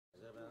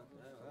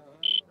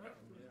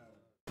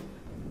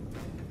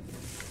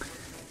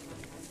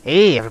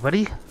Hey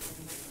everybody!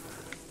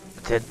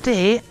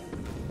 Today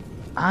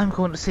I'm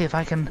going to see if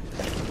I can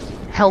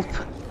help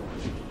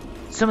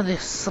some of the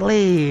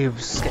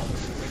slaves get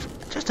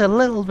just a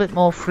little bit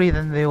more free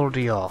than they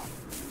already are.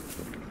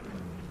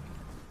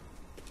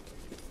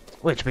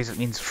 Which basically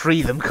means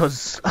free them,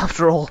 because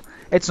after all,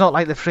 it's not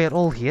like they're free at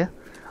all here.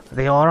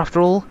 They are, after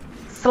all,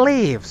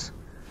 slaves.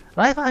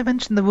 Now, have I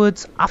mentioned the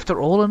words after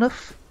all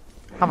enough?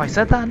 Have I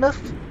said that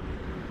enough?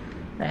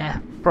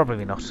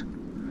 Probably not.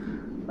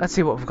 Let's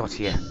see what we've got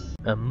here.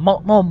 A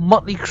more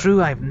motley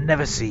crew I've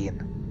never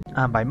seen.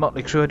 And by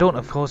motley crew I don't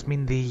of course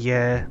mean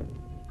the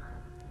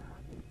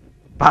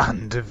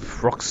band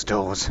of rock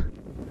stars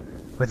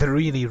with a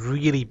really,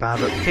 really bad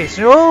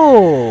reputation.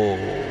 Oh!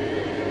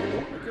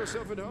 Make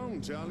yourself at home,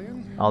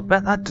 Italian. I'll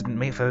bet that didn't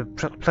make for a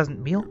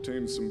pleasant meal.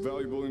 Obtained some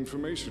valuable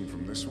information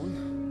from this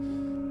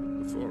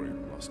one before he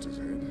lost his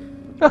head.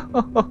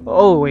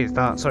 Oh wait,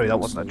 sorry, that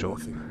wasn't a joke.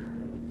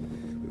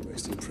 We're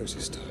wasting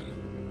precious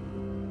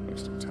time.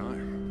 Wasting time.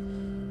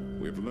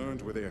 We've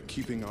learned where they are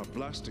keeping our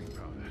blasting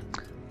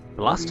powder.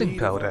 Blasting I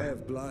powder?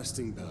 have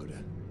blasting powder.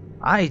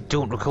 I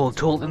don't recall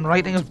Tolkien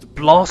writing of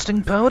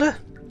blasting powder.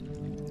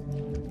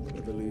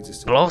 Whatever leads us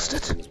to Blast the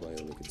it? is my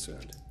only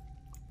concern.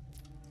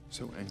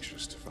 So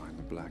anxious to find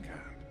the Black Hand.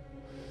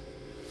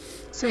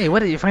 Say, where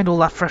did you find all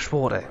that fresh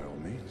water? By all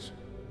means.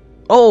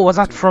 Oh, was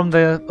that from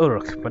the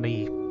Uruk when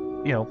he,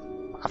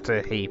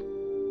 after he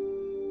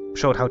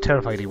showed how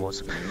terrified he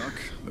was? In luck,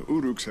 the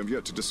Uruks have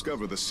yet to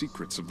discover the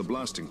secrets of the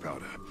blasting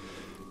powder.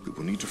 We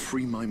will need to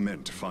free my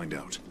men to find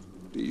out.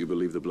 Do you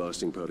believe the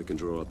blasting powder can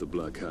draw out the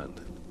Black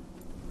Hand?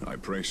 I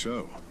pray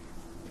so.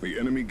 The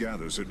enemy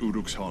gathers at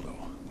Uruk's Hollow,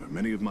 where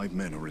many of my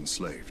men are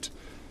enslaved.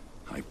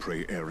 I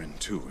pray Eren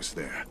too is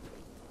there.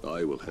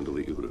 I will handle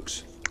the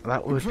Uruks.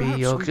 That would be Perhaps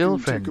your we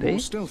girlfriend, can take a eh? more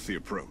stealthy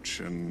approach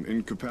and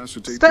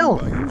incapacitate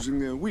Stealth? them by using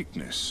their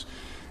weakness.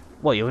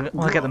 What, you want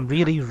to get them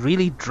really,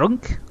 really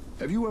drunk?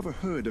 Have you ever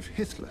heard of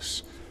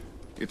Hithless?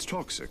 It's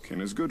toxic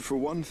and is good for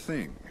one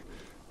thing: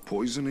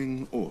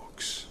 poisoning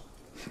orcs.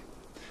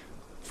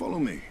 Follow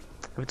me.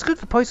 If it's good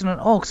for poisoning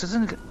orcs,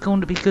 isn't it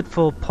going to be good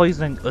for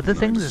poisoning other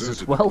things as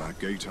deserted well? the Black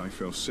Gate, I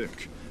fell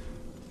sick.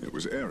 It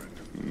was Eren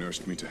who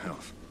nursed me to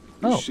health.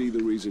 Oh. Is she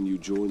the reason you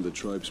joined the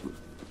tribesmen?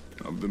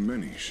 Of the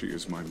many, she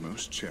is my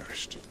most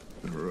cherished.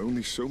 There are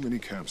only so many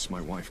camps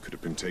my wife could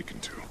have been taken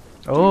to.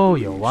 Oh,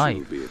 Do you your believe she wife.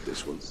 will be at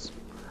this one?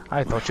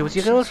 I thought she was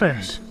your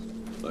girlfriend.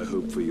 I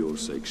hope for your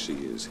sake she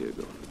is,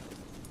 Hugo.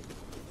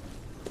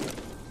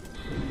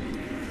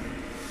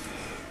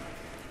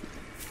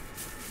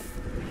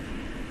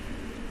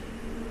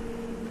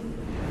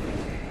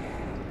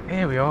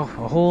 Here we are,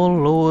 a whole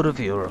load of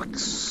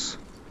Orcs.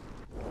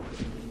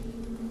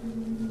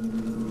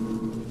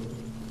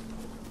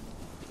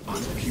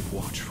 I'll keep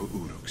watch for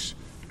Uruks.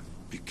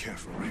 Be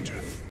careful, Ranger.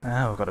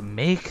 Now we've got to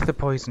make the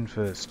poison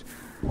first.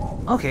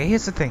 Okay,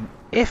 here's the thing.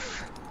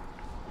 If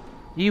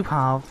you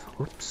have...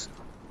 Oops.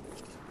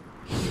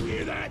 You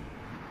hear that?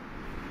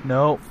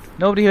 No,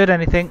 nobody heard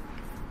anything.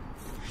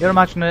 You're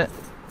imagining it.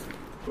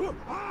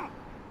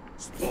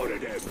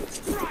 Spotted him!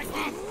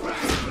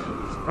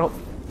 Oh.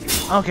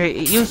 Okay,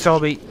 you saw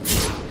me.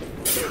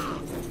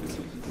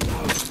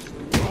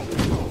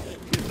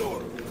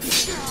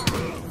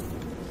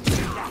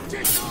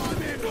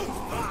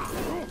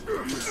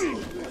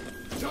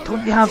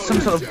 Don't you have some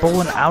sort of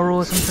bow and arrow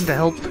or something to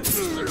help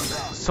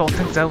sort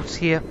things out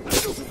here?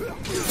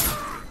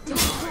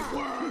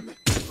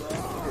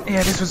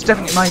 Yeah, this was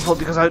definitely my fault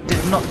because I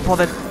did not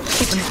bother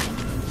keeping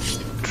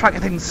track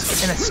of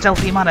things in a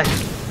stealthy manner.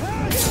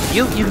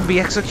 You can be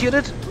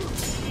executed.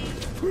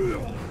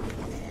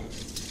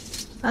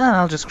 And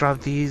I'll just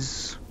grab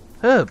these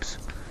herbs.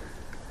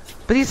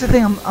 But here's the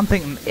thing I'm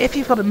thinking, if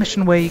you've got a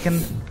mission where you can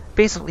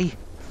basically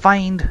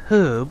find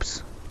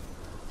herbs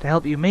to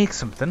help you make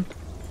something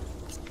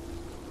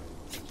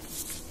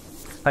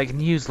that you can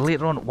use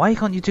later on, why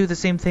can't you do the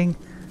same thing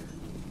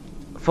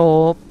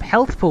for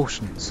health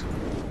potions?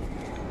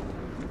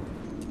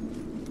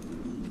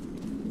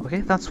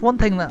 Okay, that's one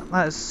thing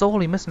that is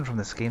sorely missing from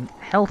this game,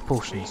 health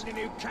potions.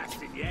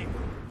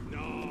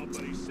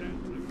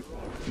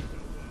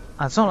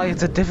 And it's not like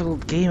it's a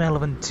difficult game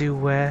element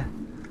to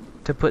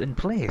put in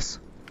place.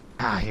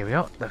 Ah, here we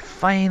are, the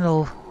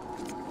final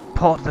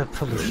part of the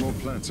pollution. More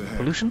plants ahead.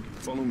 Pollution?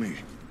 Follow me.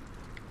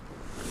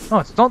 No,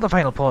 it's not the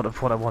final part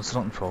of what I was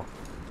looking for.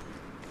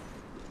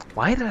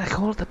 Why did I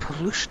call it the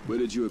pollution? Where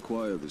did you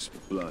acquire this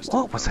blasting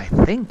What was I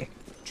thinking?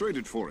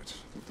 Traded for it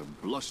with a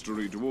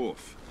blustery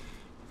dwarf.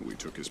 We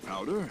took his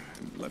powder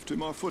and left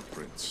him our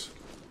footprints.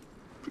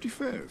 Pretty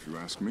fair, if you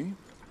ask me.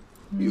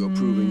 You are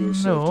proving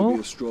yourself no. to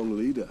be a strong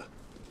leader.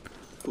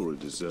 Or a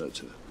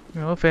deserter. You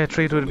know, fair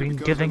trade would have been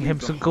Because giving I him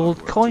leave some the gold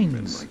hard work to men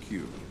coins. like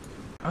you.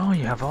 Oh,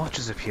 you have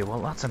archers up here.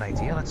 Well, that's an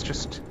idea. Let's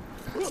just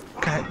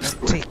kind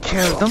of take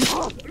care of them.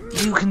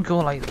 You can go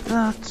like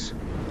that.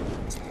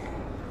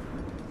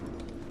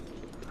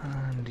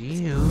 And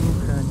you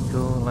can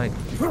go like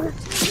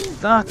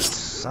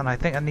that. And I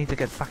think I need to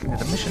get back into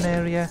the mission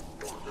area.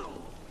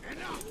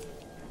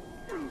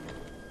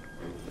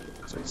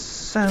 So it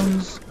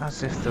sounds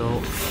as if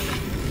though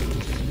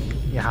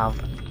You have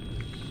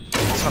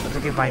something to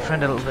give my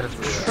friend a little bit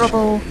of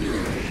trouble.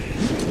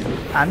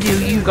 And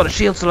you've got a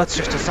shield, so let's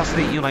just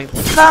assassinate you like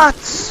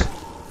that!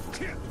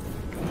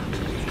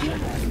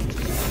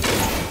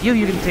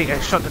 You can take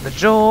a shot to the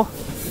jaw.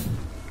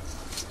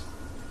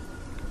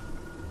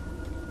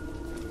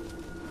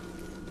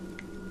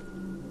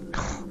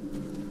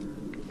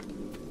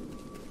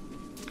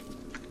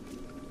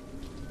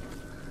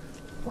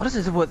 What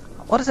is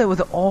it with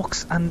the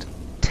orcs and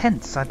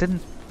tents? I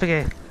didn't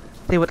figure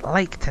they would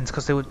like tents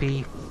because they would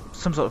be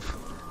some sort of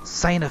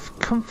sign of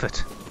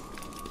comfort.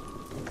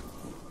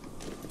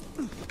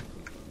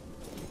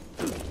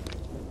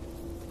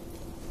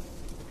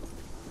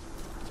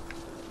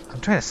 I'm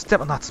trying to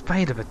step on that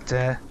spider, but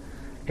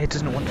it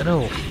doesn't want to know.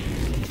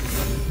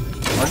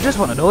 Well, it just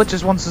want to know, it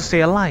just wants to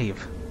stay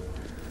alive.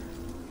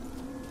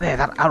 There,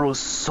 that arrow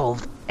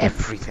solved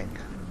everything.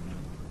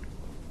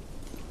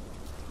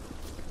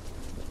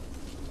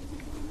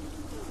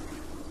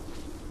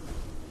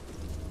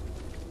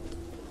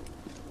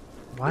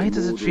 Why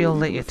does it feel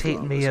like you're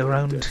taking me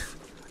around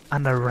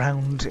and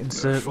around in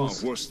circles? There are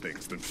far worse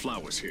things than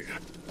flowers here.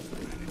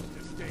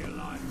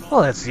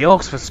 Well, it's the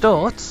orcs for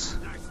starts.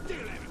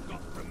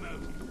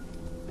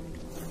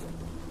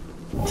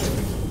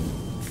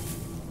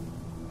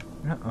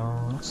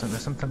 Uh-oh, looks like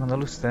there's something on the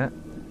loose there.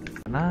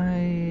 Can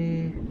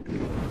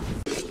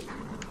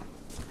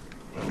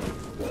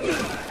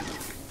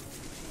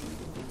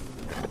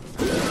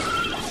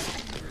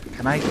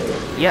I?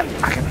 Yep,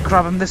 I can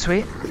grab him this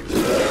way.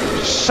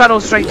 Shadow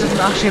Strike doesn't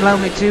actually allow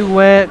me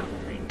to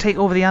take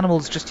over the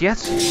animals just yet.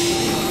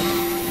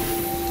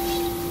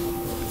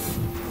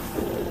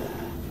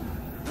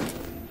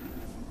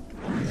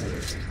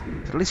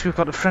 At least we've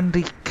got a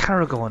friendly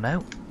Caragor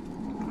now.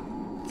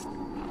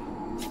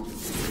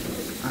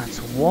 That's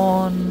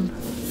one.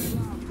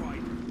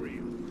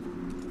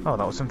 Oh,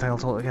 that was something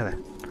else altogether.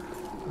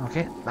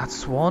 Okay,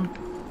 that's one.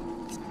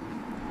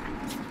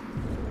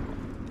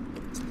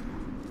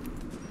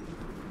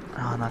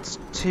 Oh, and that's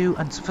two.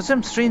 And for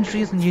some strange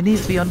reason, you need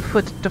to be on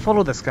foot to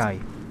follow this guy.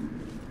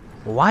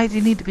 Why do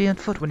you need to be on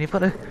foot when you've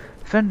got a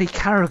friendly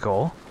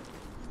Caragor?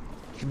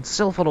 You can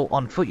still follow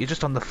on foot. You're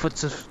just on the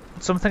foot of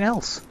something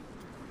else.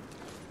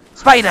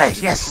 Spider,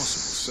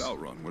 yes.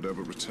 Sauron would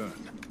ever return.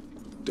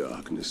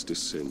 Darkness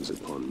descends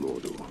upon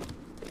Mordor.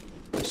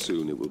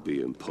 Soon it will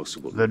be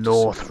impossible. The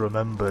North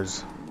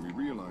remembers. When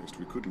we realized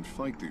we couldn't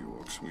fight the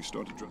orcs, we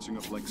started dressing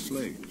up like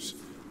slaves,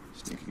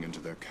 sneaking into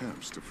their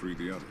camps to free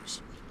the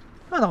others.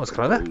 Oh, that was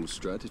clever. Bold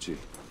strategy.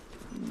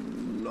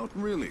 Not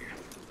really.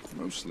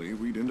 Mostly,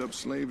 we'd end up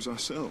slaves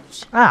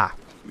ourselves. Ah.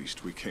 At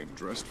least we came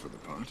dressed for the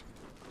part.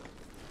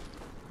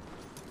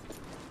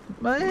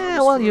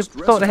 Yeah, well, you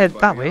thought ahead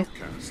that way.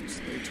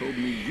 Outcasts, they told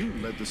me you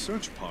led the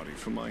search party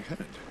for my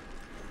head.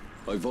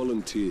 I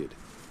volunteered.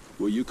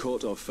 Were you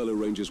caught, our fellow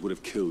rangers would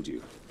have killed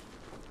you.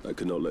 I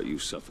could not let you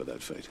suffer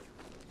that fate.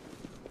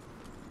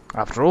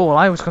 After all,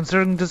 I was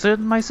considering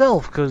deserting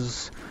myself,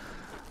 because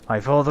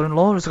my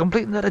father-in-law is a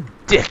complete and utter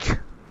dick.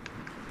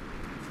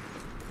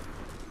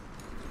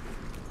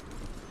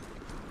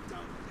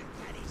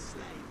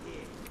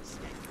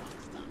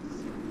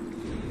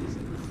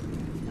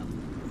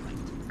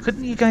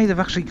 Couldn't you guys have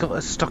actually got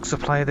a stock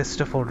supply of this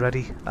stuff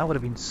already? That would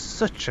have been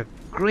such a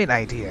great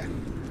idea.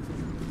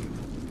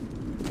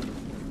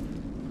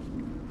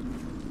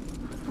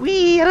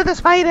 Whee! Another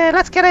spider!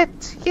 Let's get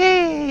it!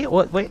 Yay!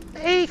 What? Wait!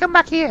 Hey, come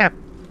back here!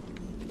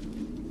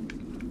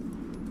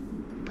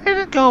 Where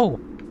did it go?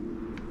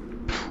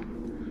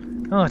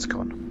 Oh, it's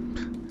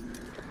gone.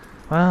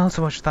 Well,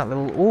 so much for that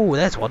little... Oh,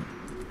 there's one.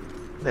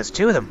 There's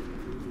two of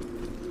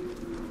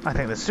them. I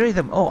think there's three of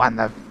them. Oh, and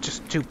they're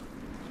just two...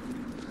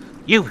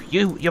 You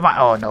might...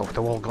 Oh no,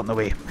 the wall got in the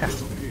way.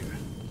 Here,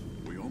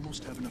 we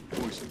almost have enough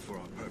poison for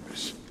our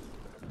purpose.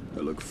 I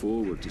look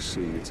forward to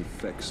seeing its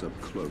effects up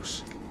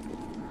close.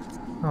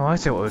 Oh, I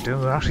see what we're doing.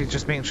 We're actually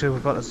just making sure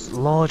we've got as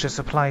large a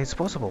supply as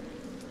possible.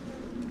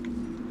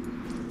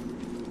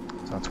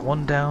 So that's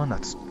one down,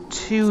 that's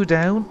two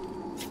down.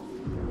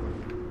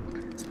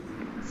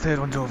 Third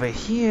one's over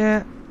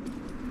here.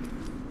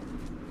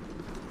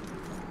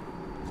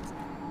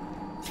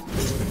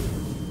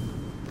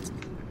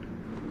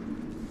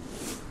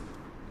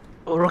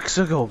 Orcs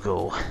a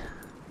go-go.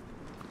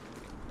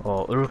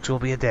 Or Orcs will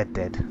be a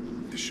dead.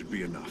 This should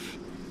be enough.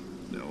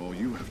 Now all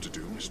you have to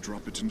do is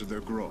drop it into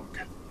their grog.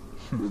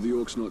 Will the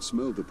orcs not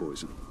smell the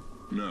poison?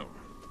 No.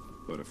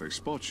 But if they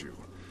spot you,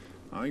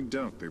 I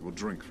doubt they will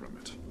drink from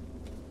it.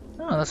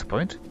 Oh, that's a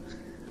point.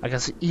 I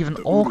guess even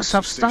The orcs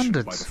have stationed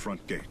by the standards.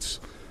 front gates.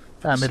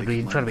 Admittedly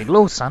incredibly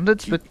low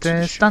standards, but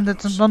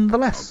standards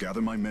nonetheless. I'll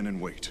gather my men and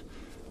wait.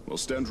 We'll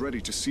stand ready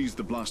to seize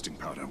the blasting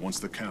powder once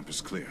the camp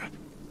is clear.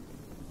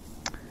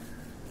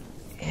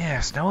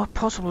 Yes, now what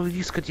possible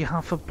use could you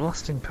have for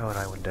blasting powder,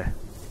 I wonder?